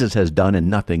Jesus has done and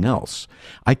nothing else.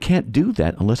 I can't do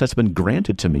that unless that's been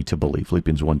granted to me to believe,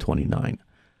 Philippians 1:29.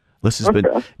 Unless it's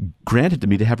been granted to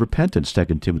me to have repentance,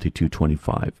 2 Timothy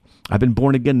 2:25. I've been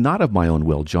born again, not of my own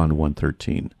will, John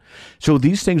 1:13. So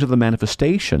these things are the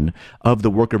manifestation of the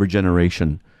work of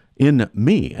regeneration in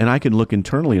me, and I can look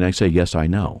internally and I say, yes, I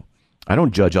know. I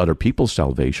don't judge other people's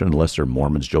salvation unless they're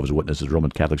Mormons, Jehovah's Witnesses, Roman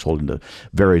Catholics holding to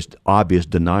various obvious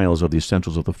denials of the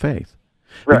essentials of the faith.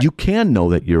 Right. But you can know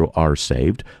that you are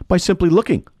saved by simply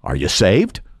looking. Are you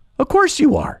saved? Of course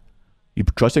you are. You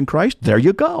trust in Christ? There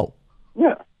you go.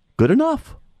 Yeah. Good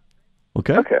enough.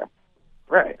 Okay? Okay.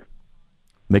 Right.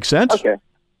 Make sense? Okay.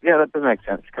 Yeah, that does make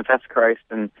sense. Confess Christ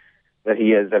and that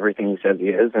he is everything he says he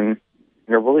is, and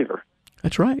you're a believer.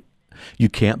 That's right. You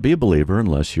can't be a believer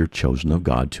unless you're chosen of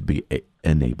God to be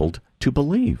enabled to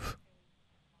believe.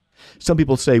 Some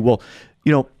people say, well,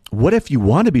 what if you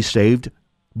want to be saved,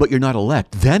 but you're not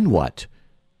elect? Then what?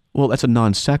 Well, that's a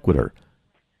non sequitur.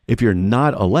 If you're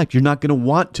not elect, you're not going to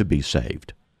want to be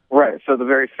saved. Right. So the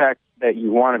very fact that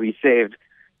you want to be saved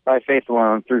by faith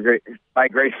alone, by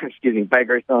grace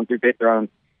alone, through faith alone,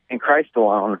 in Christ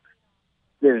alone,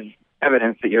 is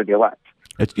evidence that you're the elect.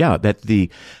 That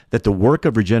the work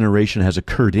of regeneration has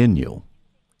occurred in you,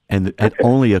 and it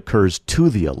only occurs to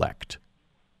the elect.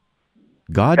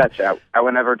 God, gotcha. At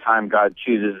whenever time God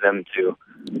chooses them to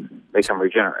become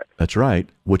regenerate. That's right,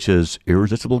 which is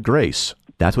irresistible grace.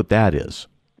 That's what that is.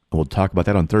 And we'll talk about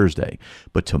that on Thursday.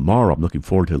 But tomorrow, I'm looking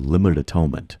forward to limited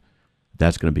atonement.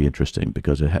 That's going to be interesting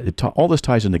because all this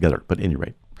ties in together. But at any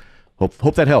rate,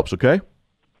 hope that helps, okay?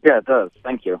 Yeah, it does.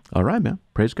 Thank you. All right, man.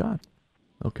 Praise God.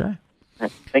 Okay.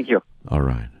 Thank you. All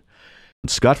right.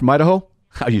 Scott from Idaho,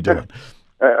 how you doing?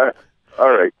 All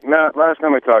right. Now, last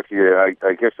time I talked to you,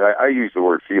 I guess I used the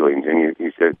word feelings, and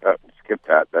you said, skip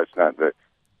that. That's not the...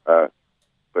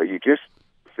 but you just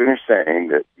finished saying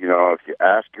that, if you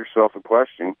ask yourself a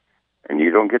question and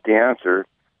you don't get the answer,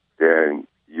 then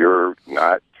you're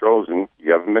not chosen.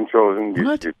 You haven't been chosen.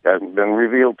 What? It hasn't been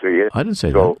revealed to you. I didn't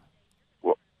say that.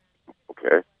 Well,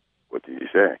 okay. What did you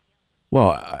say?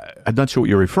 Well, I'm not sure what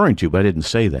you're referring to, but I didn't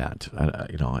say that.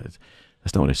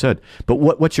 That's not what I said. But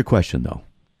what's your question, though?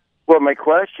 Well, my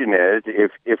question is,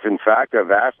 if in fact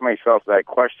I've asked myself that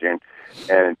question,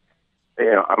 and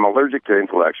I'm allergic to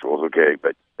intellectuals, okay,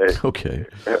 but okay,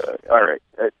 all right,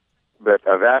 but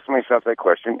I've asked myself that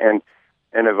question, and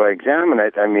if I examine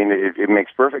it, I mean, it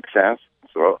makes perfect sense.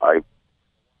 So I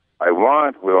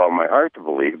want with all my heart to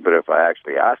believe, but if I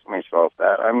actually ask myself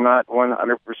that, I'm not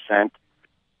 100%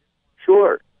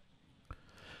 sure.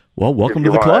 Well, welcome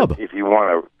to the club. If you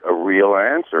want a real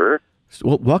answer.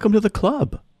 Well, welcome to the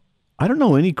club. I don't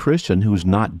know any Christian who's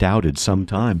not doubted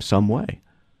sometime, some way.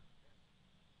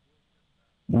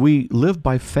 We live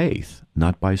by faith,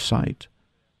 not by sight.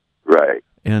 Right.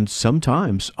 And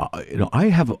sometimes, I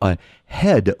have a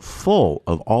head full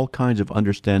of all kinds of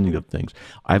understanding of things.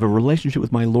 I have a relationship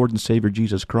with my Lord and Savior,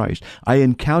 Jesus Christ. I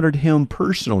encountered him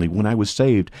personally when I was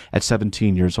saved at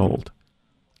 17 years old.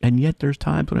 And yet there's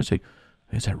times when I say,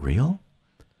 is that real?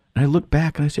 And I look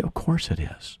back and I say, of course it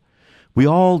is. We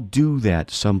all do that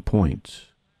at some point.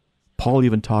 Paul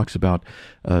even talks about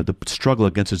the struggle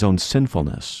against his own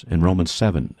sinfulness in Romans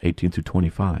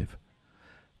 7:18-25.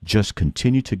 Just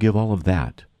continue to give all of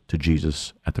that to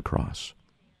Jesus at the cross.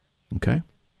 Okay?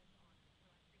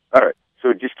 All right.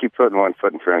 So just keep putting one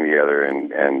foot in front of the other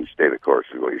and stay the course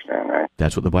is what you're saying, right?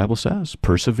 That's what the Bible says.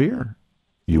 Persevere.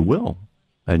 You will.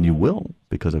 And you will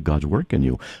because of God's work in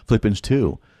you. Philippians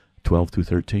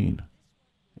 2:12-13.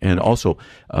 And also,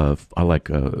 I like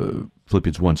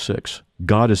Philippians 1:6.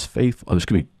 God is faithful.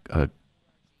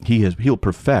 He'll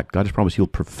perfect. God has promised He'll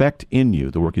perfect in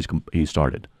you the work He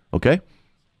started. Okay?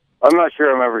 I'm not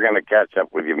sure I'm ever going to catch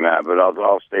up with you, Matt, but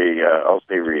I'll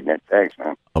stay reading it. Thanks,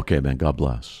 man. Okay, man. God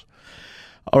bless.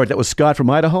 All right, that was Scott from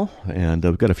Idaho, and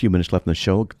we've got a few minutes left in the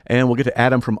show, and we'll get to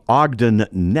Adam from Ogden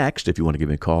next. If you want to give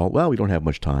me a call, well, we don't have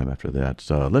much time after that,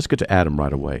 so let's get to Adam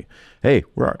right away. Hey,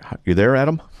 you there,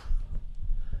 Adam?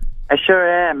 I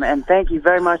sure am, and thank you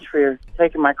very much for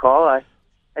taking my call. I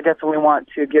definitely want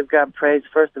to give God praise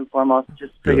first and foremost,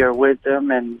 just for your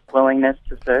wisdom and willingness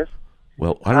to serve.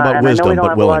 Well, I don't know about wisdom,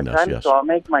 but willingness, time, yes. So I'll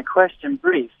make my question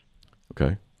brief.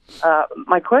 Okay.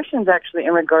 My question is actually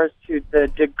in regards to the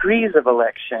degrees of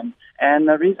election, and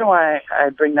the reason why I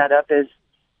bring that up is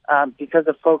because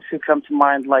of folks who come to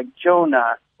mind like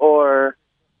Jonah or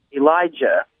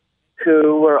Elijah,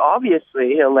 who were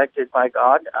obviously elected by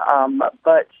God,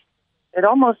 but it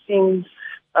almost seems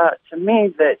to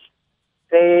me that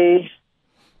they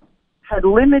had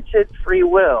limited free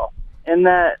will in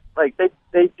that, like,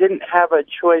 they didn't have a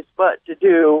choice but to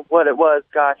do what it was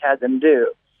God had them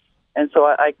do. And so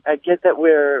I get that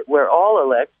we're all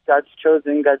elect. God's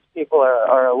chosen, God's people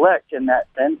are elect in that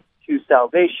sense to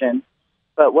salvation.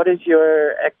 But what is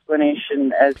your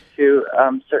explanation as to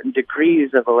certain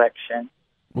degrees of election?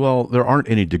 Well, there aren't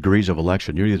any degrees of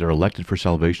election. You're either elected for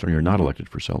salvation or you're not elected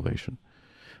for salvation.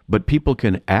 But people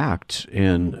can act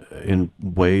in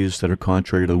ways that are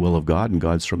contrary to the will of God, and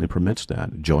God certainly permits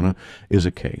that. Jonah is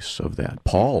a case of that.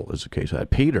 Paul is a case of that.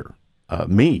 Peter,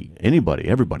 me, anybody,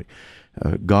 everybody.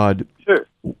 God. Sure.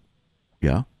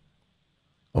 Yeah.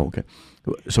 Oh, okay.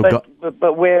 So,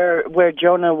 but where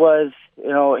Jonah was,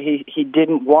 he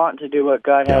didn't want to do what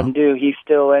God had him do. He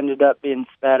still ended up being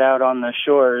spat out on the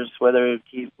shores, whether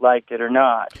he liked it or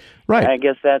not. Right. And I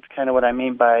guess that's kind of what I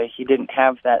mean by he didn't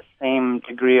have that same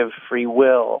degree of free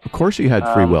will. Of course, he had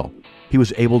free will. He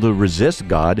was able to resist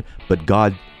God, but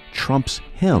God trumps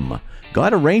him.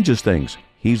 God arranges things.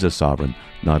 He's a sovereign,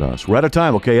 not us. We're out of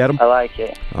time, okay, Adam? I like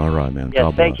it. All right, man.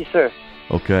 Yes, thank you, sir.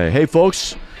 Okay. Hey,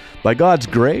 folks, by God's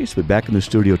grace, we'll be back in the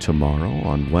studio tomorrow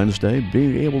on Wednesday,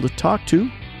 being able to talk to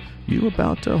you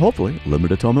about, hopefully,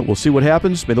 limited atonement. We'll see what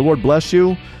happens. May the Lord bless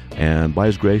you, and by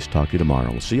His grace, talk to you tomorrow.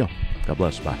 We'll see you. God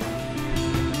bless. Bye.